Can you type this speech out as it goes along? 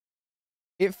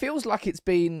It feels like it's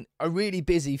been a really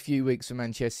busy few weeks for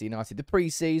Manchester United. The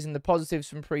pre-season, the positives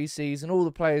from pre-season, all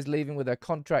the players leaving with their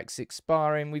contracts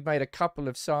expiring. We've made a couple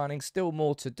of signings, still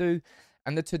more to do.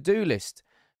 And the to-do list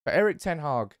for Erik Ten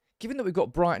Hag, given that we've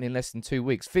got Brighton in less than 2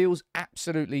 weeks, feels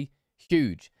absolutely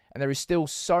huge. And there is still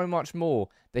so much more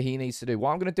that he needs to do.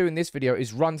 What I'm going to do in this video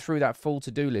is run through that full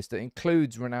to-do list that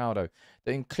includes Ronaldo,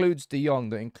 that includes De Jong,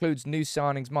 that includes new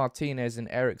signings Martinez and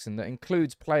Eriksen, that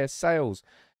includes player sales,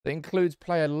 that includes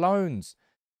player loans.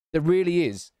 There really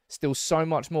is still so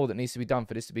much more that needs to be done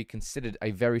for this to be considered a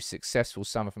very successful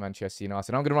summer for Manchester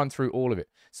United. I'm going to run through all of it.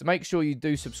 So make sure you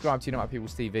do subscribe to United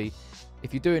People's TV.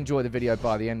 If you do enjoy the video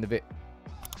by the end of it,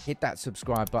 hit that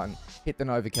subscribe button, hit the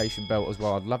notification bell as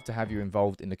well. I'd love to have you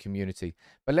involved in the community.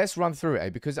 But let's run through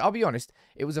it, because I'll be honest,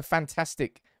 it was a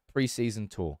fantastic pre-season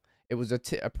tour. It was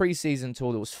a pre-season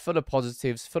tour that was full of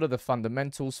positives, full of the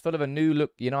fundamentals, full of a new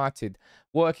look United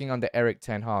working under Erik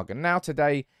Ten Hag. And now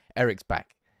today, Erik's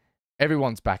back.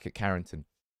 Everyone's back at Carrington.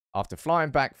 After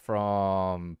flying back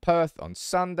from Perth on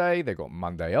Sunday, they got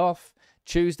Monday off.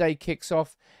 Tuesday kicks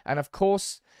off. And of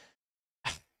course,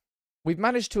 we've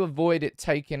managed to avoid it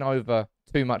taking over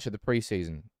too much of the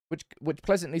pre-season, which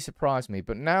pleasantly surprised me.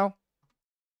 But now,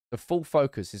 the full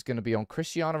focus is going to be on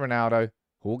Cristiano Ronaldo,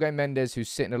 Jorge Mendes, who's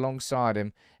sitting alongside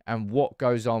him, and what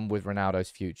goes on with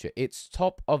Ronaldo's future. It's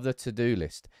top of the to-do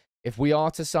list. If we are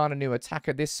to sign a new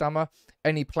attacker this summer,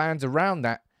 any plans around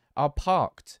that are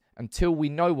parked until we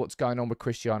know what's going on with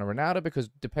Cristiano Ronaldo, because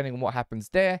depending on what happens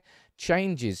there,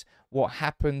 changes what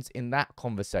happens in that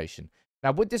conversation.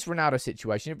 Now, with this Ronaldo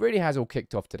situation, it really has all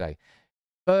kicked off today.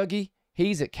 Fergie,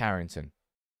 he's at Carrington.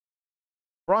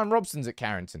 Brian Robson's at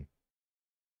Carrington.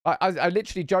 I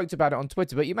literally joked about it on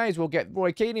Twitter, but you may as well get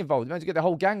Roy Keane involved. You may as well get the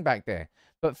whole gang back there.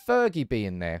 But Fergie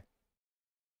being there,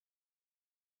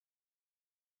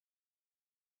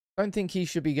 I don't think he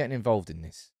should be getting involved in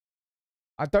this.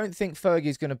 I don't think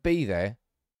Fergie's going to be there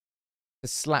to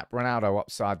slap Ronaldo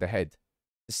upside the head.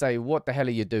 To say, what the hell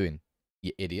are you doing,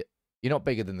 you idiot? You're not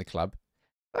bigger than the club.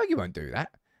 Fergie won't do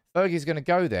that. Fergie's going to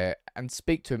go there and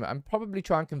speak to him and probably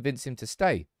try and convince him to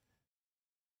stay.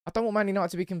 I don't want Man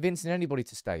United to be convincing anybody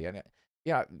to stay. And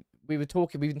yeah, we've been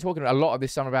talking a lot of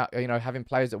this summer about, having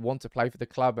players that want to play for the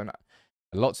club. And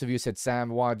lots of you said,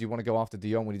 Sam, why do you want to go after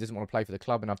De Jong when he doesn't want to play for the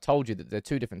club? And I've told you that they're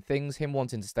two different things. Him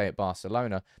wanting to stay at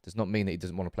Barcelona does not mean that he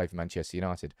doesn't want to play for Manchester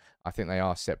United. I think they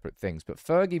are separate things. But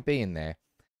Fergie being there,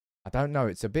 I don't know.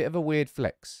 It's a bit of a weird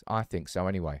flex. I think so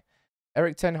anyway.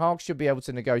 Erik Ten Hag should be able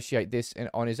to negotiate this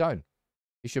on his own.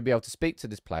 He should be able to speak to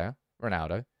this player,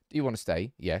 Ronaldo. Do you want to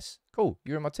stay? Yes. Cool.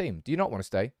 You're in my team. Do you not want to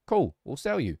stay? Cool. We'll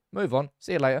sell you. Move on.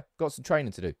 See you later. Got some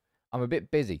training to do. I'm a bit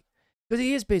busy. Because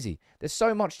he is busy. There's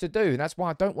so much to do. And that's why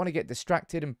I don't want to get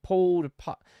distracted and pulled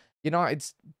apart.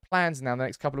 United's plans now the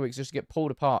next couple of weeks just to get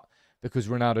pulled apart because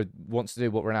Ronaldo wants to do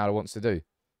what Ronaldo wants to do.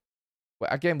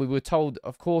 But again, we were told,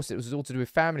 of course, it was all to do with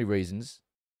family reasons.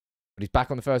 But he's back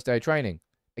on the first day of training.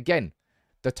 Again,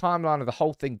 the timeline of the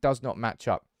whole thing does not match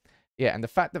up. Yeah, and the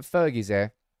fact that Fergie's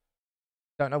there,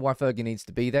 don't know why Fergie needs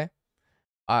to be there.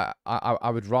 I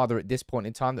would rather at this point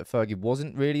in time that Fergie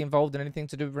wasn't really involved in anything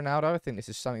to do with Ronaldo. I think this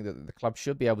is something that the club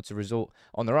should be able to resort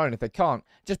on their own. If they can't,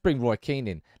 just bring Roy Keane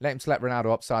in. Let him slap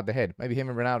Ronaldo upside the head. Maybe him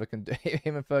and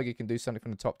Fergie can do something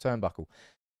from the top turnbuckle.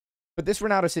 But this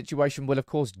Ronaldo situation will, of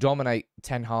course, dominate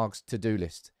Ten Hag's to-do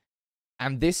list.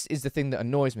 And this is the thing that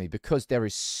annoys me, because there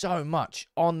is so much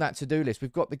on that to-do list.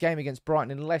 We've got the game against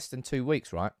Brighton in less than 2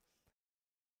 weeks, right?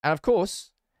 And, of course,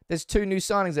 there's 2 new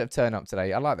signings that have turned up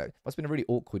today. I like that. Must have been a really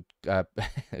awkward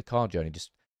car journey,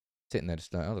 just sitting there,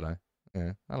 just like, I don't know.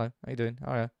 Yeah, hello, how you doing?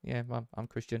 Oh, yeah, I'm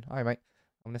Christian. Hi, mate.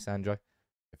 I'm Lisandro.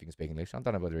 If he can speak English. I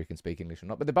don't know whether he can speak English or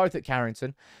not, but they're both at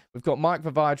Carrington. We've got Mike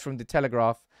Vivide from The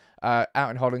Telegraph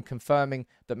out in Holland confirming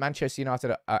that Manchester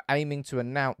United are aiming to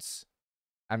announce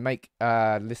and make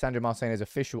Lisandro Martinez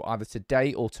official either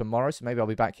today or tomorrow. So maybe I'll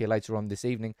be back here later on this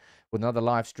evening with another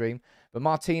live stream. But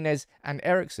Martinez and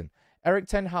Eriksen. Erik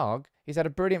Ten Hag, he's had a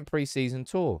brilliant pre-season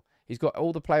tour. He's got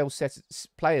all the players,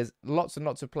 lots and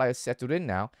lots of players settled in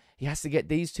now. He has to get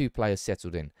these 2 players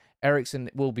settled in. Eriksen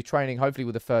will be training hopefully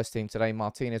with the first team today.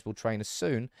 Martinez will train as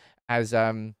soon as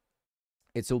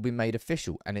it's all been made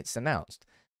official and it's announced.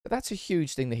 But that's a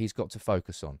huge thing that he's got to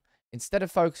focus on. Instead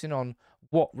of focusing on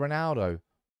what Ronaldo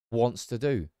wants to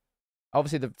do.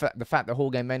 Obviously, the fact that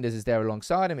Jorge Mendes is there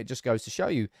alongside him, it just goes to show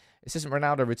you this isn't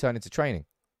Ronaldo returning to training.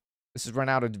 This is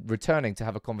Ronaldo returning to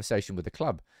have a conversation with the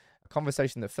club. A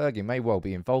conversation that Fergie may well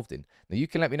be involved in. Now, you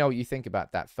can let me know what you think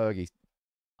about that Fergie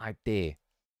idea.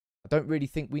 I don't really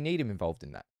think we need him involved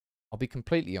in that. I'll be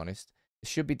completely honest. It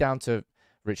should be down to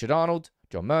Richard Arnold,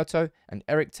 John Murtough, and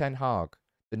Erik Ten Hag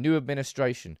the new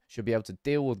administration should be able to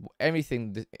deal with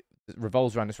everything that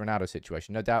revolves around this Ronaldo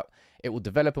situation. No doubt it will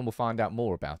develop and we'll find out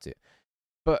more about it.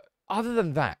 But other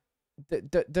than that,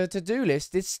 the to-do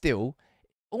list is still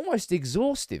almost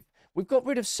exhaustive. We've got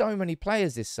rid of so many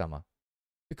players this summer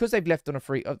because they've left on a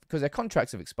free, because their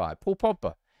contracts have expired. Paul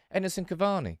Pogba, Edinson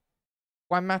Cavani,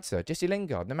 Juan Mata, Jesse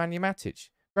Lingard, Nemanja Matic.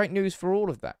 Great news for all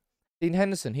of that. Dean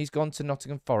Henderson, he's gone to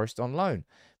Nottingham Forest on loan.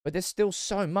 But there's still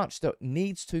so much that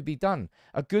needs to be done.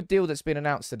 A good deal that's been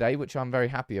announced today, which I'm very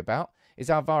happy about, is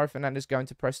Alvaro Fernandez going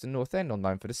to Preston North End on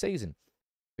loan for the season.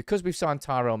 Because we've signed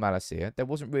Tyrell Malacia, there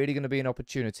wasn't really going to be an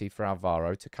opportunity for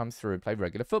Alvaro to come through and play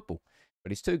regular football.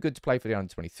 But he's too good to play for the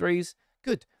under-23s.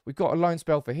 Good. We've got a loan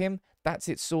spell for him. That's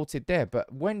it sorted there.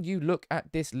 But when you look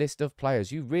at this list of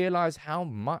players, you realise how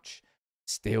much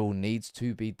still needs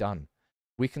to be done.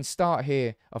 We can start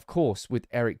here, of course, with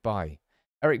Eric Bailly.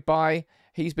 Eric Bailly,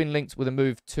 he's been linked with a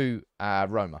move to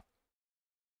Roma.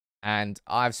 And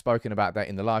I've spoken about that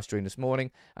in the live stream this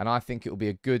morning. And I think it will be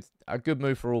a good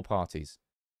move for all parties.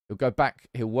 He'll go back.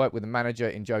 He'll work with the manager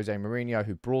in Jose Mourinho,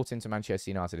 who brought him to Manchester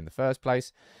United in the first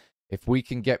place. If we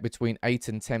can get between 8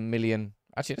 and 10 million,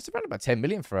 actually, that's around about 10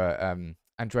 million for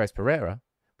Andreas Pereira,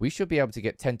 we should be able to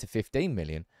get 10 to 15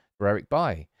 million for Eric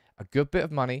Bailly. A good bit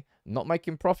of money, not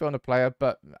making profit on a player,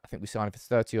 but I think we signed him for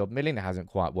 30 odd million. It hasn't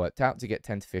quite worked out. To get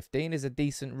 10 to 15 is a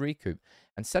decent recoup.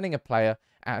 And selling a player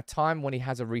at a time when he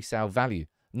has a resale value,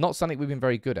 not something we've been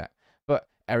very good at. But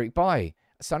Eric Bailly,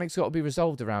 something's got to be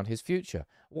resolved around his future.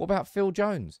 What about Phil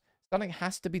Jones? Something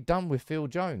has to be done with Phil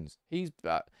Jones. He's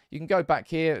you can go back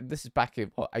here. This is back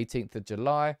in, 18th of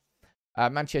July.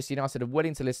 Manchester United are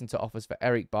willing to listen to offers for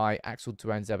Eric Bailly, Axel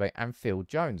Tuanzebe and Phil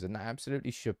Jones. And that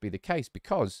absolutely should be the case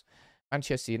because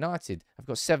Manchester United have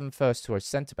got 7 first-team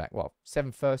centre-back. Well,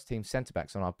 7 first-team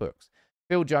centre-backs on our books.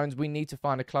 Phil Jones, we need to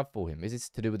find a club for him. Is this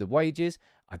to do with the wages?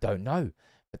 I don't know.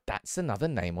 But that's another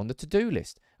name on the to-do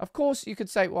list. Of course, you could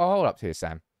say, well, hold up here,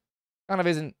 Sam. Kind of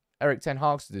isn't Erik Ten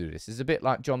Hag's to-do list. It's a bit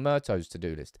like John Murtough's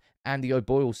to-do list. Andy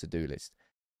O'Boyle's to-do list.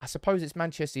 I suppose it's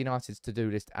Manchester United's to-do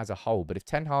list as a whole. But if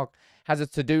Ten Hag has a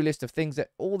to-do list of things,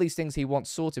 that all these things he wants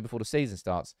sorted before the season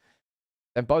starts,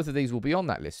 then both of these will be on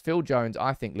that list. Phil Jones,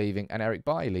 I think, leaving, and Eric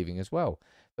Bailly leaving as well.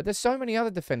 But there's so many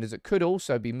other defenders that could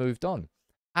also be moved on.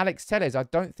 Alex Telles, I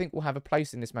don't think will have a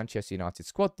place in this Manchester United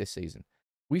squad this season.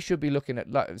 We should be looking at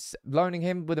loaning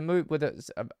him with a move, with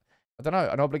I don't know,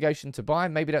 an obligation to buy.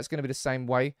 Maybe that's going to be the same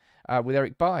way with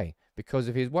Eric Bailly because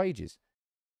of his wages.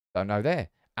 Don't know there.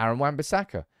 Aaron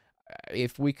Wan-Bissaka.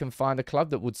 If we can find a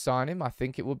club that would sign him, I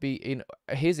think it would be in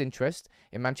his interest,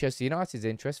 in Manchester United's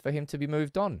interest, for him to be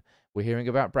moved on. We're hearing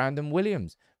about Brandon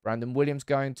Williams. Brandon Williams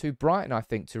going to Brighton, I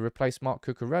think, to replace Mark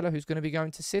Cucurella, who's going to be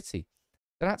going to City.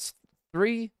 So that's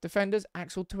 3 defenders,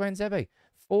 Axel Tuanzebe.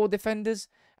 4 defenders,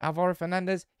 Alvaro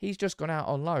Fernandez. He's just gone out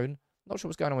on loan. Not sure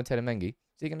what's going on with Tedemengi.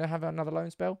 Is he going to have another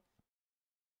loan spell?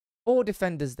 4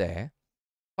 defenders there,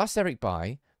 plus Eric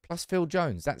Bailly, plus Phil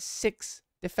Jones. That's 6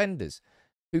 defenders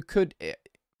who could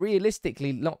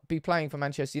realistically not be playing for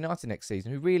Manchester United next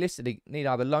season, who realistically need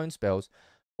either loan spells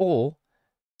or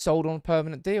sold on a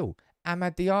permanent deal.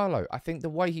 Amad Diallo, I think the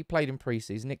way he played in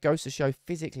pre-season, it goes to show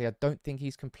physically I don't think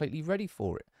he's completely ready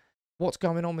for it. What's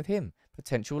going on with him?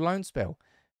 Potential loan spell.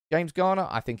 James Garner,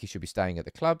 I think he should be staying at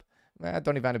the club.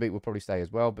 Donny van de Beek will probably stay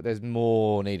as well, but there's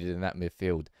more needed in that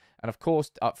midfield. And of course,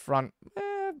 up front,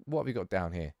 what have we got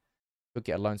down here? Could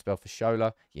get a loan spell for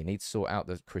Shola. You need to sort out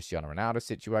the Cristiano Ronaldo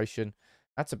situation.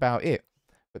 That's about it.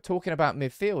 But talking about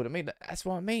midfield, I mean, that's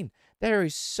what I mean. There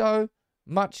is so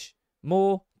much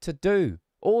more to do.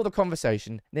 All the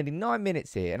conversation, nearly 9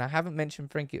 minutes here, and I haven't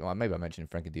mentioned Frenkie. Well, maybe I mentioned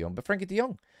Frenkie de Jong, but Frenkie de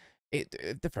Jong.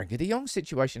 The Frenkie de Jong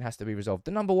situation has to be resolved.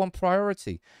 The number 1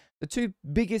 priority. The 2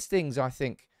 biggest things, I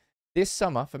think, this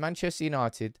summer for Manchester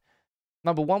United,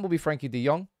 number 1 will be Frenkie de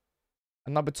Jong.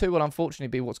 And number 2 will unfortunately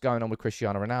be what's going on with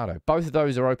Cristiano Ronaldo. Both of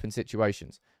those are open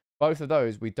situations. Both of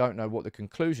those, we don't know what the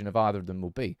conclusion of either of them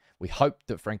will be. We hope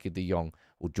that Frenkie de Jong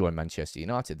will join Manchester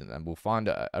United and then we'll find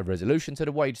a resolution to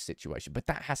the wage situation. But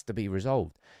that has to be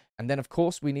resolved. And then, of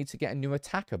course, we need to get a new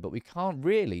attacker. But we can't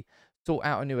really sort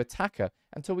out a new attacker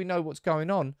until we know what's going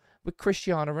on with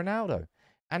Cristiano Ronaldo.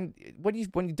 And when you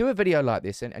do a video like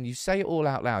this and you say it all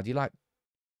out loud, you're like,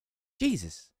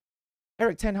 Jesus,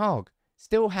 Erik Ten Hag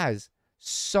still has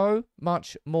so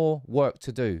much more work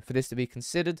to do for this to be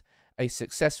considered a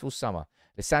successful summer.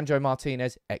 Lisandro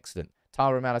Martinez, excellent.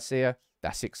 Tyrell Malacia,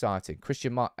 that's exciting.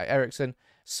 Christian Eriksen,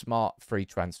 smart free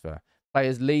transfer.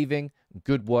 Players leaving,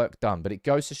 good work done. But it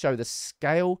goes to show the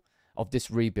scale of this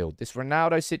rebuild. This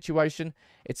Ronaldo situation,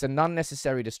 it's an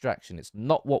unnecessary distraction. It's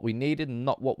not what we needed,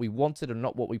 not what we wanted, and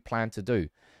not what we planned to do.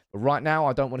 But right now,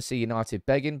 I don't want to see United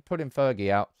begging, putting Fergie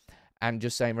out, and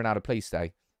just saying, Ronaldo, please stay.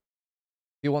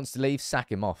 If he wants to leave,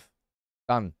 sack him off.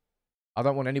 Done. I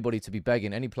don't want anybody to be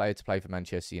begging any player to play for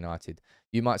Manchester United.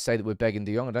 You might say that we're begging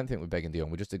De Jong. I don't think we're begging De Jong.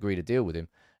 We just agree to deal with him.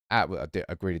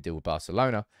 Agree to deal with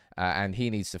Barcelona. And he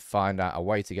needs to find out a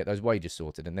way to get those wages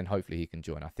sorted. And then hopefully he can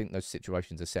join. I think those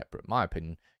situations are separate. In my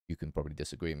opinion, you can probably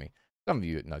disagree with me. Some of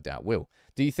you, no doubt, will.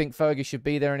 Do you think Fergie should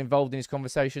be there and involved in his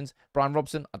conversations? Brian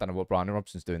Robson? I don't know what Brian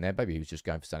Robson's doing there. Maybe he was just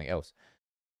going for something else.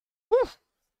 Whew.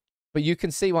 But you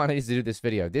can see why I needed to do this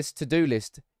video. This to-do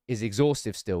list is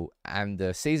exhaustive still, and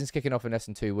the season's kicking off in less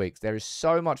than 2 weeks. There is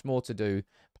so much more to do.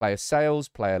 Player sales,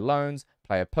 player loans,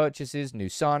 player purchases, new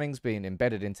signings being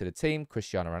embedded into the team,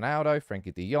 Cristiano Ronaldo,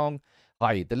 Frenkie de Jong.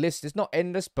 The list is not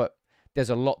endless, but there's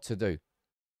a lot to do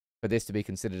for this to be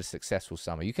considered a successful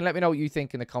summer. You can let me know what you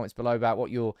think in the comments below about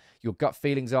what your gut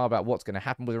feelings are about what's going to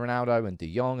happen with Ronaldo and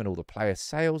de Jong and all the player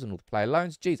sales and all the player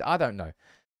loans. Jeez, I don't know.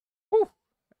 Whew.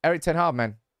 Erik Ten Hag,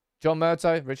 man. John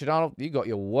Murto, Richard Arnold, you got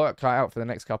your work cut out for the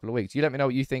next couple of weeks. You let me know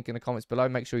what you think in the comments below.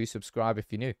 Make sure you subscribe if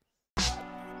you're new.